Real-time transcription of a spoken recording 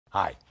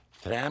Hi,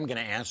 today I'm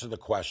going to answer the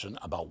question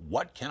about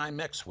what can I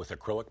mix with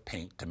acrylic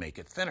paint to make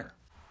it thinner.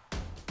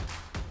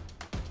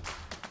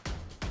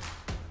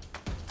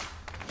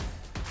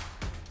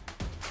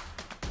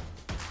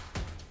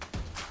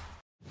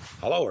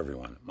 Hello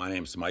everyone, my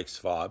name is Mike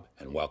Svob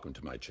and welcome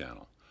to my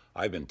channel.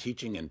 I've been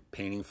teaching and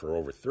painting for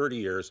over 30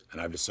 years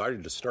and I've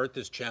decided to start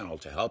this channel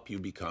to help you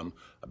become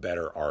a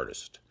better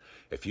artist.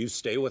 If you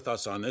stay with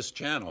us on this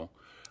channel,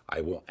 I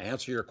will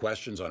answer your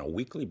questions on a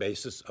weekly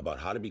basis about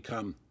how to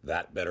become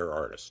that better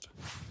artist.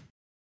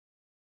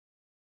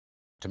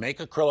 To make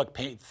acrylic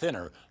paint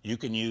thinner, you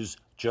can use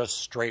just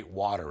straight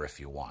water if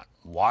you want.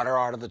 Water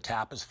out of the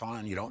tap is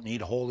fine. You don't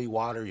need holy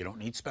water. You don't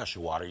need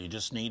special water. You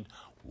just need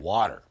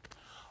water.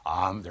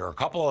 There are a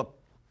couple of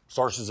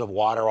sources of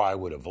water I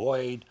would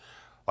avoid,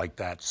 like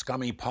that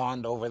scummy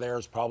pond over there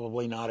is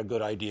probably not a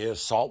good idea.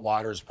 Salt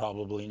water is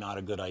probably not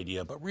a good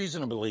idea, but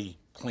reasonably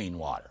clean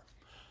water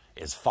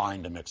is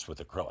fine to mix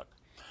with acrylic.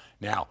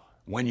 Now,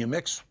 when you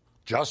mix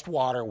just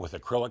water with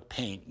acrylic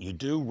paint, you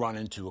do run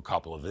into a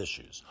couple of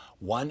issues.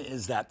 One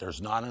is that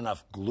there's not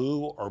enough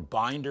glue or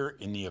binder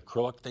in the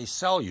acrylic they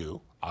sell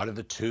you, out of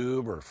the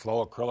tube or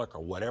flow acrylic or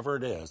whatever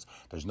it is.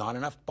 There's not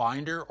enough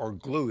binder or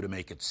glue to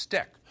make it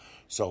stick.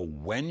 So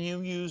when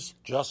you use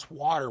just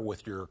water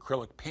with your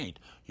acrylic paint,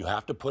 you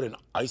have to put an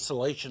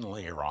isolation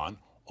layer on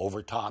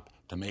over top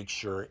to make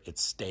sure it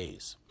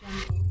stays.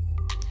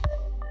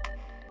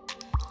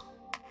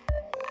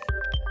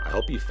 I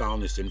hope you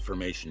found this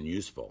information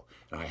useful.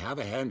 And I have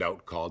a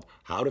handout called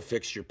How to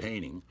Fix Your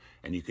Painting,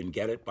 and you can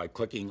get it by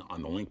clicking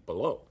on the link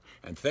below.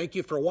 And thank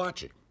you for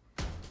watching.